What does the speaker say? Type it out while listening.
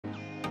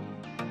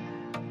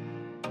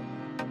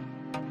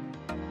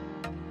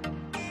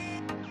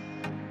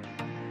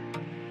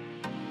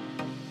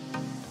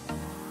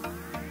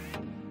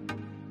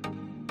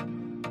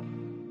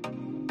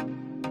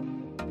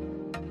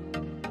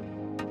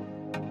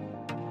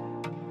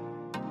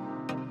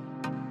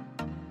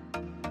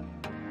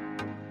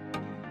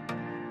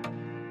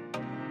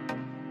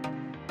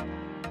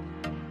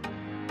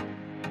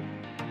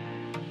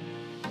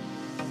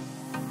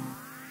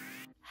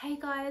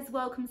guys,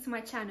 welcome to my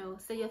channel.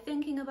 So you're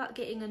thinking about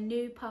getting a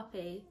new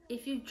puppy.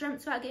 If you've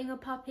dreamt about getting a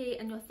puppy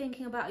and you're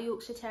thinking about a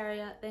Yorkshire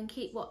Terrier, then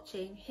keep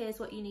watching. Here's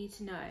what you need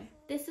to know.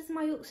 This is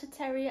my Yorkshire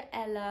Terrier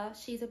Ella.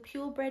 She's a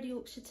purebred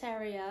Yorkshire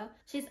Terrier.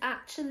 She's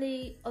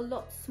actually a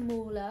lot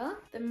smaller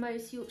than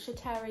most Yorkshire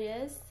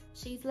Terriers.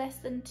 She's less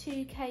than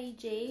 2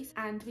 kg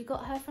and we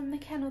got her from the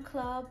Kennel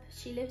Club.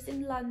 She lives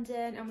in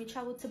London and we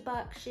travelled to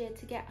Berkshire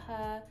to get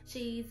her.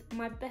 She's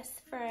my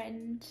best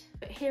friend.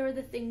 But here are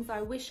the things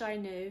I wish I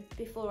knew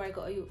before I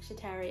got a Yorkshire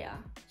Terrier.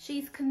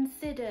 She's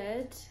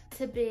considered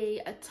to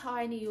be a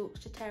tiny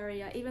Yorkshire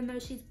Terrier. Even though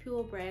she's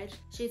purebred,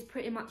 she's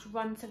pretty much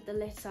runt of the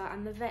litter,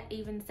 and the vet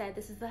even said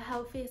this is the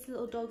healthiest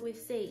little dog we've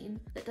seen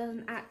that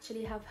doesn't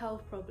actually have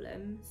health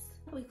problems.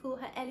 We call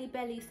her Ellie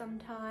Belly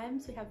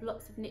sometimes. We have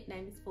lots of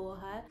nicknames for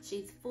her.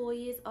 She's 4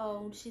 years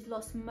old. She's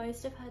lost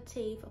most of her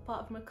teeth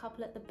apart from a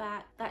couple at the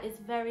back. That is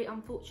very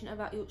unfortunate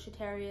about Yorkshire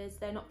Terriers.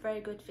 They're not very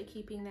good for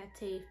keeping their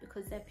teeth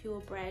because they're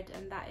purebred,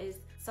 and that is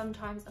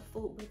sometimes a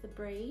fault with the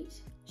breed.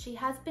 She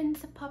has been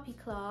to puppy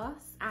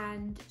class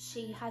and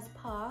she has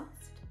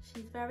passed.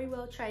 She's very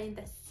well trained.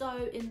 They're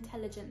so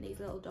intelligent, these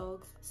little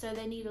dogs. So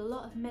they need a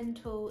lot of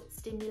mental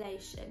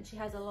stimulation. She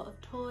has a lot of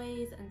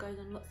toys and goes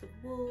on lots of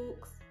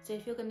walks. So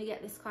if you're going to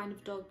get this kind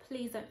of dog,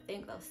 please don't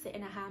think they'll sit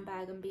in a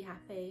handbag and be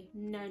happy.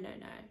 No, no,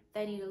 no.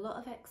 They need a lot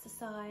of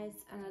exercise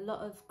and a lot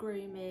of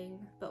grooming,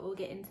 but we'll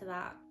get into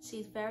that.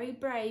 She's very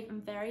brave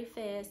and very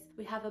fierce.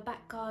 We have a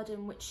back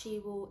garden which she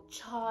will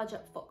charge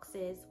at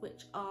foxes,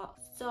 which are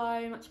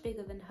so much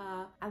bigger than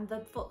her, and the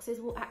foxes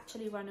will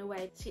actually run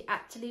away. She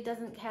actually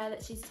doesn't care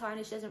that she's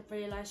tiny. She doesn't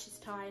realise she's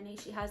tiny.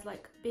 She has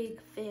like big,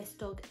 fierce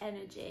dog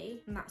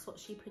energy, and that's what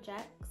she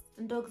projects.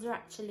 And dogs are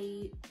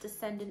actually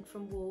descendant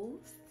from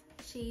wolves.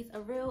 She's a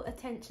real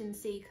attention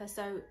seeker,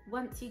 so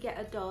once you get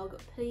a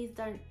dog, please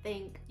don't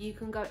think you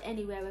can go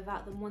anywhere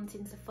without them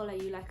wanting to follow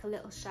you like a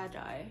little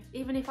shadow.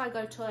 Even if I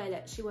go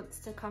toilet, she wants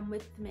to come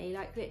with me,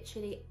 like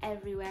literally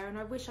everywhere, and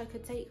I wish I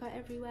could take her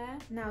everywhere.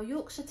 Now,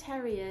 Yorkshire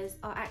Terriers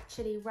are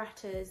actually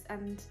ratters,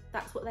 and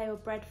that's what they were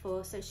bred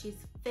for. So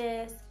she's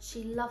fierce,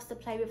 she loves to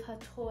play with her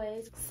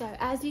toys. So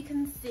as you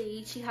can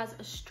see, she has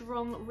a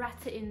strong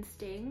ratter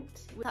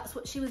instinct. That's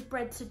what she was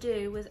bred to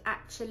do, was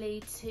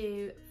actually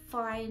to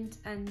find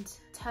and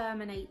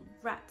terminate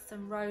rats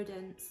and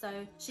rodents. So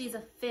she's a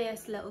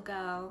fierce little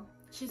girl.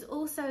 She's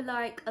also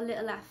like a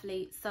little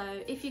athlete, so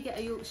if you get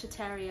a Yorkshire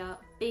Terrier,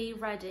 be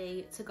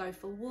ready to go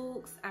for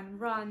walks and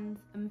runs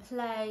and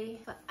play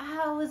for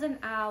hours and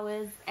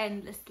hours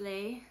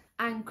endlessly.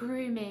 And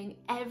grooming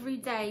every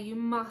day. You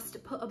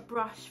must put a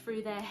brush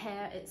through their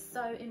hair, it's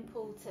so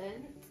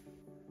important.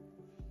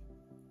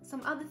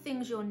 Some other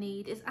things you'll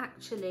need is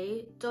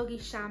actually doggy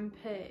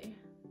shampoo.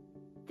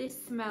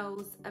 This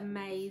smells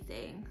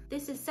amazing.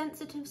 This is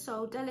sensitive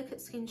soul, delicate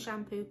skin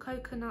shampoo,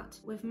 coconut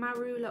with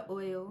marula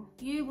oil.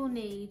 You will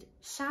need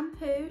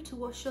shampoo to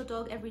wash your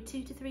dog every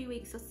 2 to 3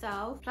 weeks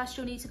yourself. Plus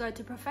you'll need to go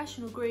to a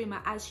professional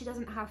groomer, as she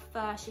doesn't have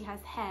fur, she has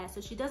hair,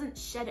 so she doesn't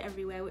shed it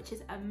everywhere, which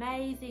is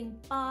amazing.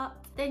 But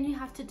then you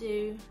have to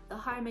do the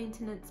high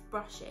maintenance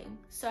brushing.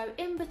 So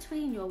in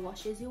between your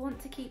washes, you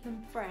want to keep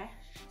them fresh.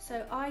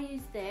 So I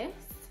use this,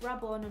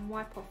 rub on and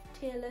wipe off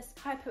tearless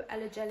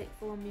hypoallergenic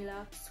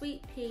formula,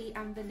 sweet pea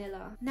and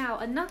vanilla. Now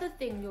another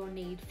thing you'll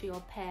need for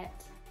your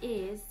pet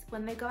is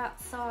when they go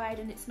outside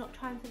and it's not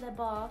time for their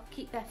bath,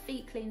 keep their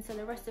feet clean so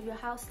the rest of your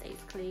house stays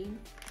clean.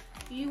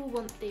 You will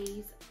want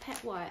these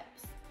pet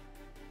wipes.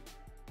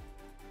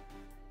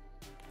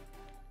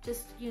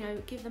 Just, you know,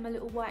 give them a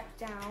little wipe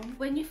down.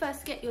 When you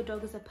first get your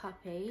dog as a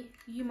puppy,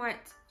 you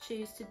might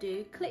choose to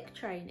do click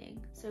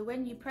training. So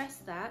when you press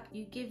that,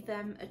 you give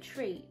them a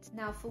treat.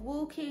 Now for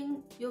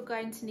walking, you're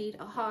going to need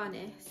a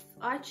harness.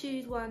 I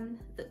choose one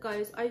that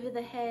goes over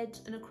the head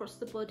and across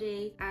the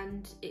body,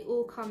 and it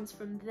all comes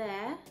from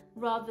there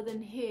rather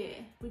than here.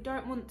 We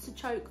don't want to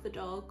choke the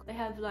dog. They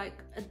have like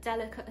a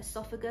delicate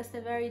esophagus.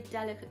 They're very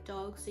delicate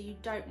dogs, so you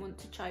don't want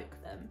to choke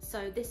them.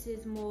 So this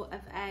is more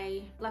of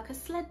like a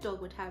sled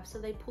dog would have. So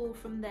they pull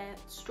from their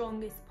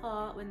strongest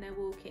part when they're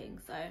walking.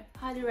 So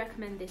highly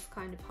recommend this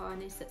kind of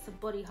harness. It's a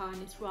body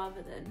harness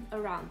rather than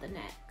around the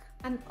neck.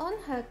 And on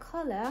her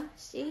collar,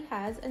 she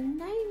has a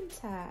name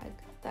tag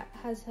that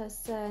has her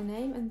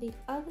surname, and the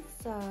other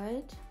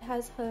side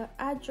has her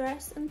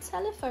address and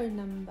telephone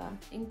number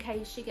in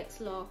case she gets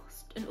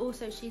lost. And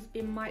also she's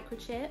been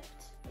microchipped,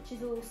 which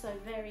is also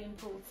very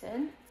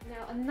important.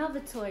 Now another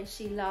toy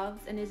she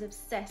loves and is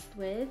obsessed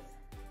with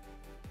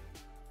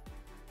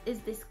is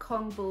this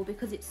Kong ball,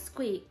 because it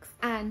squeaks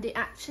and it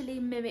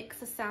actually mimics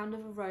the sound of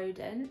a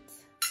rodent.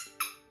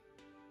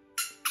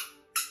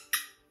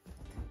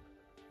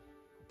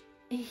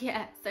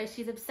 Yeah, so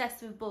she's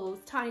obsessed with balls,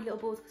 tiny little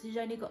balls, because she's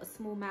only got a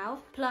small mouth.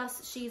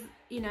 Plus she's,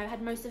 you know,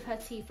 had most of her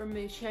teeth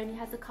removed. She only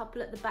has a couple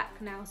at the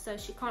back now, so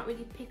she can't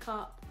really pick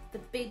up the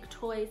big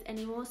toys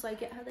anymore, so I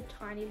get her the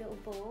tiny little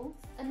balls.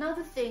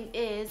 Another thing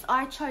is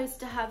I chose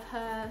to have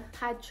her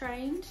pad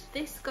trained.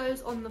 This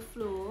goes on the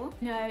floor.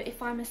 You know,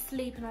 if I'm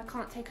asleep and I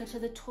can't take her to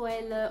the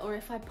toilet, or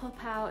if I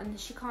pop out and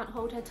she can't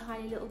hold her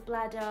tiny little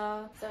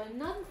bladder. So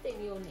another thing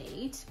you'll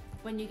need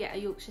when you get a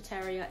Yorkshire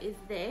Terrier is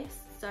this.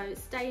 So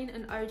stain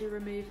and odour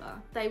remover.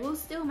 They will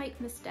still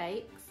make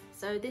mistakes,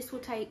 so this will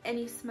take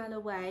any smell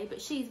away, but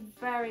she's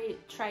very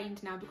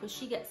trained now because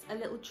she gets a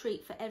little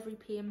treat for every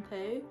pee and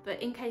poo.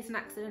 But in case an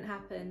accident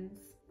happens,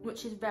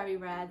 which is very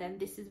rare, then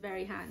this is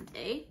very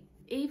handy.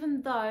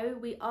 Even though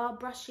we are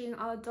brushing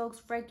our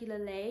dogs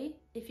regularly,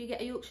 if you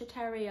get a Yorkshire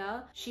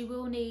Terrier, she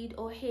will need,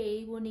 or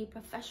he will need,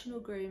 professional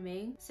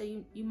grooming. So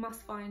you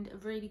must find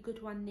a really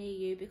good one near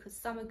you, because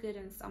some are good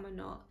and some are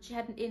not. She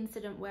had an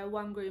incident where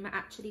one groomer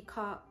actually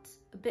cut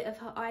a bit of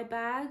her eye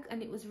bag,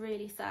 and it was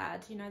really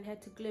sad. You know, they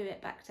had to glue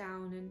it back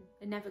down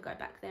and never go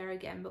back there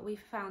again. But we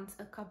found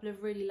a couple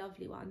of really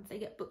lovely ones. They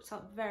get booked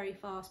up very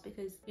fast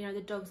because, you know,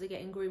 the dogs are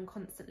getting groomed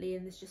constantly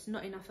and there's just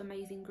not enough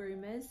amazing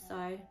groomers.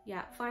 So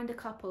yeah, find a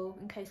couple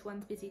in case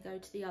one's busy, go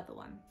to the other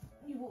one.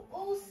 You will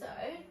also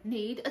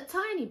need a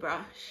tiny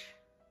brush,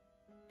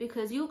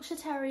 because Yorkshire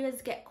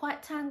Terriers get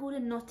quite tangled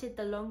and knotted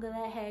the longer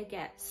their hair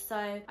gets.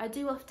 So I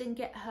do often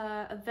get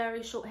her a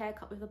very short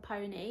haircut with a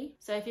pony.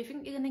 So if you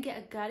think you're going to get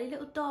a girly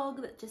little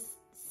dog that just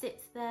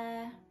sits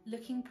there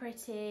looking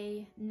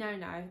pretty, no,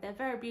 they're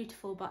very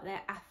beautiful, but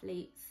they're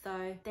athletes,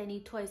 so they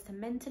need toys to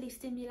mentally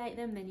stimulate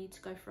them. They need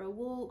to go for a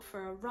walk,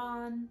 for a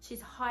run.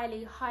 She's a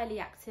highly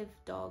active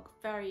dog,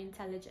 very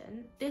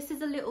intelligent. This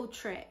is a little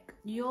trick.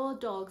 Your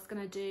dog's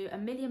gonna do a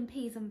million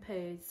pees and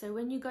poos, so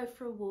when you go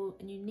for a walk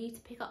and you need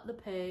to pick up the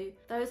poo,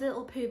 those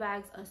little poo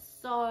bags are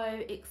so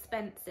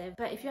expensive.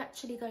 But if you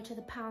actually go to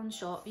the pound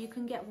shop, you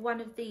can get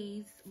one of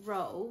these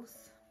rolls,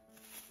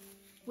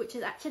 which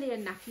is actually a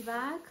nappy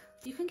bag.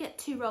 You can get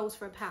 2 rolls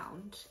for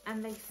 £1,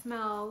 and they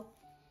smell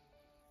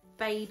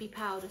baby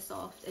powder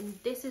soft, and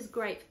this is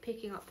great for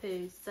picking up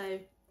poos. So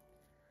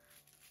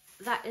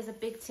that is a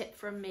big tip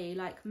from me.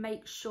 Like,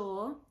 make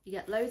sure you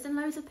get loads and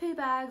loads of poo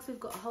bags. We've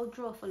got a whole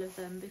drawer full of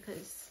them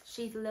because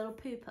she's a little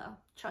pooper.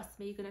 Trust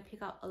me, you're gonna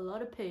pick up a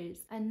lot of poos.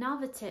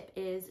 Another tip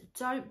is,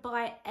 don't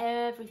buy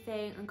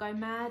everything and go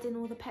mad in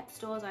all the pet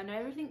stores. I know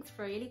everything's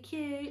really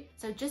cute,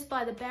 so just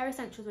buy the bare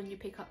essentials when you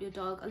pick up your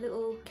dog. A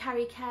little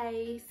carry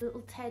case, a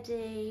little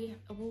teddy,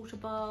 a water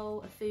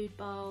bowl, a food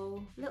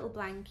bowl, a little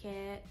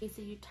blanket.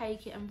 So you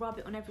take it and rub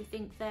it on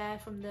everything there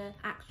from the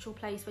actual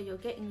place where you're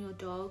getting your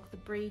dog, the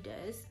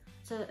breeders,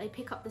 so that they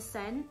pick up the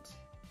scent.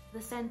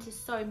 The scent is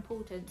so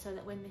important, so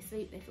that when they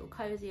sleep they feel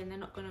cozy and they're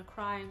not going to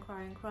cry and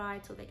cry and cry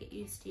till they get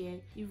used to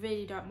you. You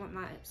really don't want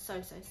that. It's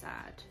so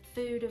sad.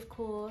 Food, of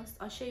course.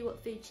 I'll show you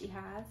what food she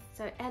has.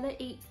 So Ella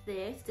eats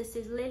this. This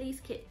is Lily's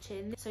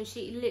kitchen. So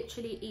she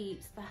literally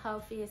eats the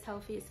healthiest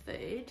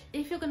food.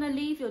 If you're going to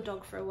leave your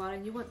dog for a while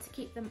and you want to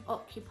keep them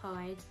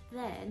occupied,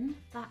 then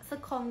that's a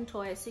Kong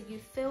toy. So you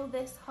fill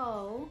this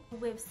hole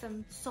with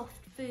some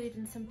soft food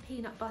and some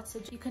peanut butter.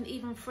 You can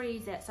even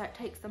freeze it, so it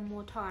takes them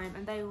more time,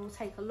 and they will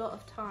take a lot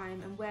of time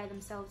and wear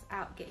themselves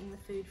out getting the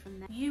food from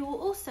there. You will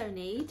also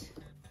need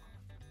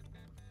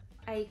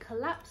a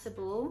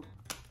collapsible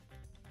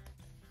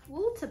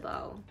water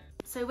bowl.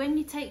 So when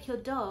you take your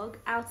dog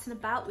out and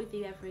about with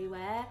you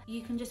everywhere,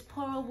 you can just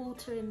pour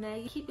water in there.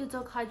 You keep your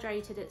dog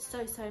hydrated. It's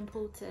so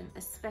important,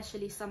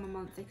 especially summer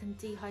months. They can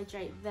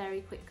dehydrate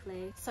very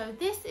quickly. So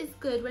this is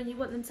good when you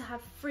want them to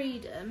have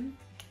freedom,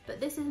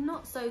 but this is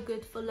not so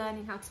good for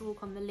learning how to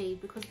walk on the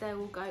lead, because they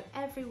will go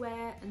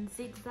everywhere and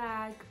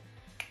zigzag.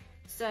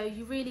 So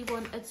you really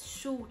want a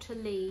shorter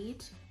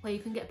lead where you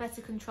can get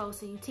better control,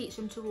 so you teach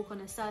them to walk on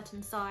a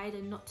certain side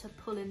and not to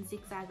pull and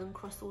zigzag and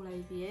cross all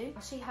over you.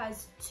 She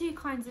has 2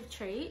 kinds of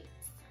treats.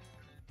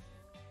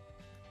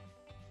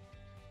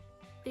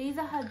 These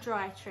are her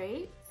dry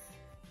treats,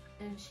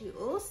 and she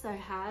also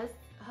has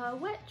her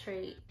wet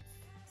treats.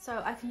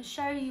 So I can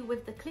show you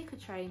with the clicker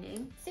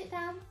training. Sit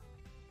down.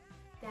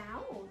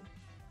 Down.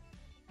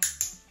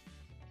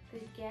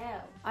 Good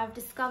girl. I've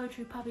discovered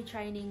through puppy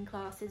training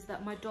classes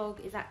that my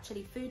dog is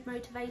actually food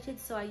motivated,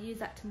 so I use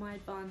that to my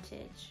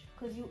advantage,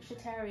 because Yorkshire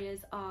Terriers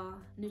are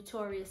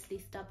notoriously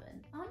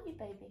stubborn. Aren't you,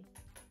 baby?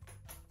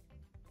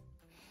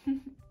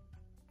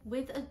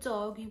 With a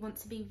dog, you want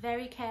to be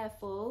very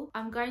careful.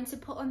 I'm going to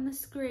put on the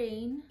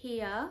screen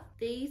here.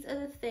 These are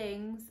the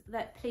things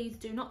that please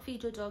do not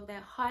feed your dog. They're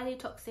highly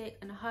toxic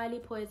and highly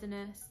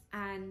poisonous.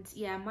 And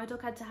yeah, my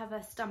dog had to have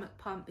her stomach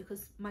pumped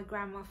because my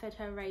grandma fed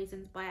her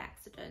raisins by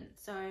accident.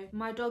 So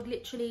my dog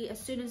literally, as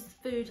soon as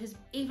food has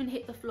even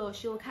hit the floor,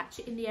 she will catch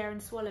it in the air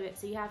and swallow it.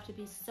 So you have to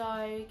be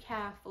so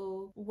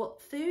careful what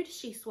food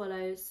she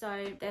swallows.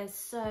 So they're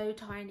so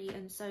tiny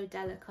and so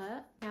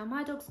delicate. Now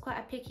my dog's quite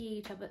a picky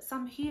eater, but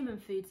some human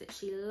foods that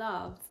she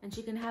loves and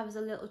she can have as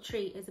a little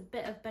treat is a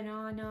bit of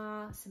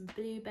banana, some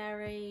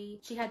blueberry.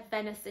 She had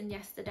venison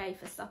yesterday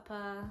for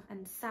supper,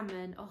 and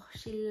salmon. Oh,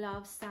 she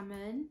loves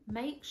salmon.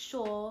 Make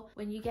sure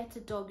when you get a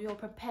dog, you're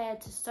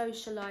prepared to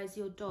socialize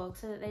your dog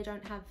so that they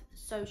don't have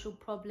social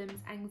problems,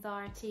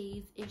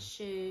 anxieties,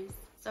 issues.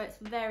 So it's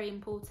very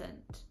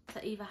important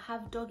to either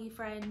have doggy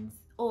friends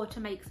or to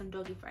make some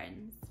doggy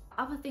friends.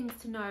 Other things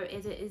to know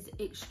is it is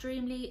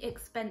extremely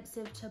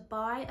expensive to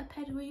buy a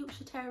pedigree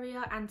Yorkshire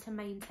Terrier and to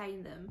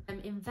maintain them.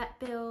 In vet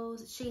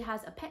bills, she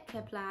has a pet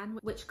care plan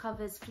which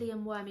covers flea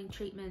and worming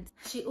treatments.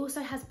 She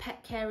also has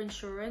pet care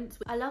insurance.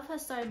 I love her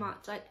so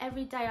much. Like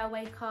every day I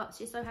wake up,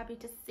 she's so happy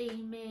to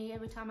see me.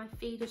 Every time I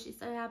feed her, she's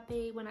so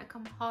happy. When I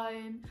come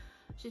home,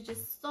 she's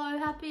just so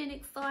happy and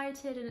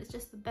excited, and it's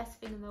just the best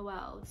thing in the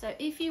world. So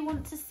if you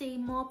want to see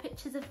more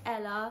pictures of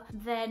Ella,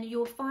 then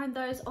you'll find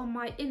those on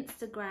my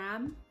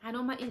Instagram. And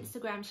on my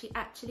Instagram, she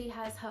actually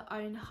has her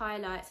own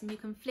highlights, and you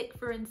can flick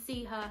through and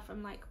see her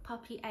from like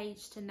puppy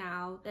age to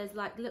now. There's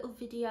like little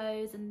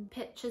videos and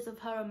pictures of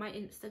her on my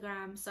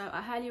Instagram. So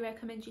I highly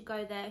recommend you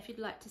go there if you'd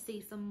like to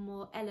see some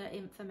more Ella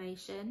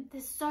information.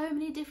 There's so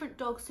many different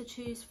dogs to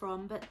choose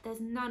from, but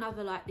there's none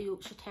other like the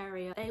Yorkshire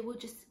Terrier. They will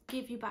just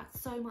give you back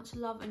so much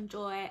love and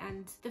joy.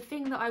 And the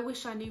thing that I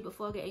wish I knew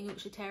before getting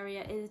Yorkshire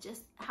Terrier is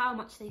just how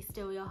much they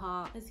steal your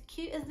heart. As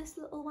cute as this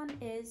little one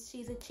is,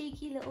 she's a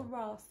cheeky little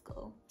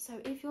rascal. So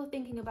if you're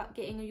thinking about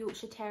getting a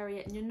Yorkshire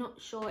Terrier and you're not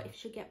sure if you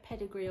should get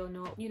pedigree or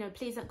not, you know,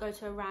 please don't go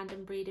to a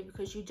random breeder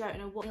because you don't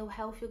know what ill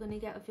health you're going to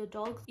get with your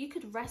dogs. You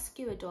could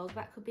rescue a dog.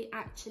 That could be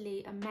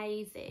actually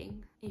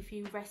amazing if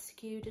you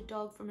rescued a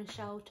dog from a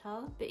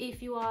shelter. But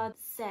if you are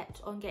set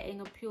on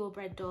getting a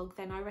purebred dog,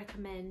 then I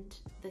recommend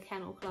the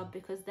Kennel Club,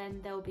 because then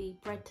they'll be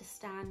bred to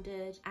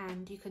standard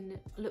and you can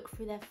look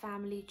through their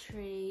family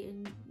tree,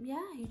 and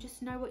yeah, you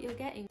just know what you're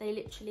getting. They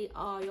literally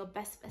are your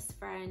best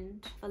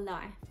friend for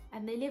life,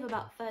 and they live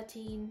about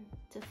 13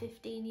 to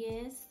 15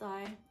 years. So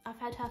I've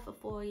had her for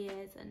 4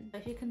 years, and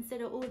if you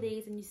consider all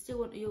these and you still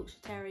want a Yorkshire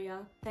Terrier,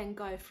 then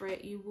go for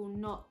it. You will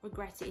not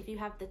regret it. If you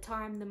have the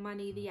time, the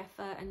money, the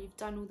effort, and you've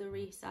done all the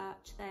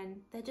research,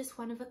 then they're just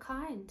one of a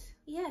kind.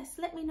 Yes,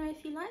 let me know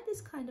if you like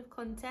this kind of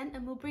content,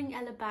 and we'll bring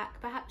Ella back.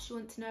 Perhaps you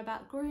want to know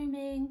about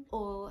grooming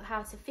or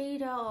how to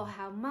feed her or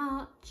how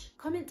much.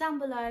 Comment down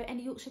below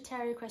any Yorkshire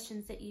Terrier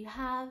questions that you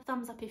have.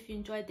 Thumbs up if you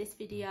enjoyed this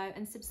video,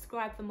 and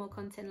subscribe for more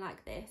content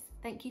like this.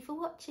 Thank you for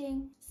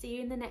watching. See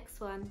you in the next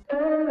one.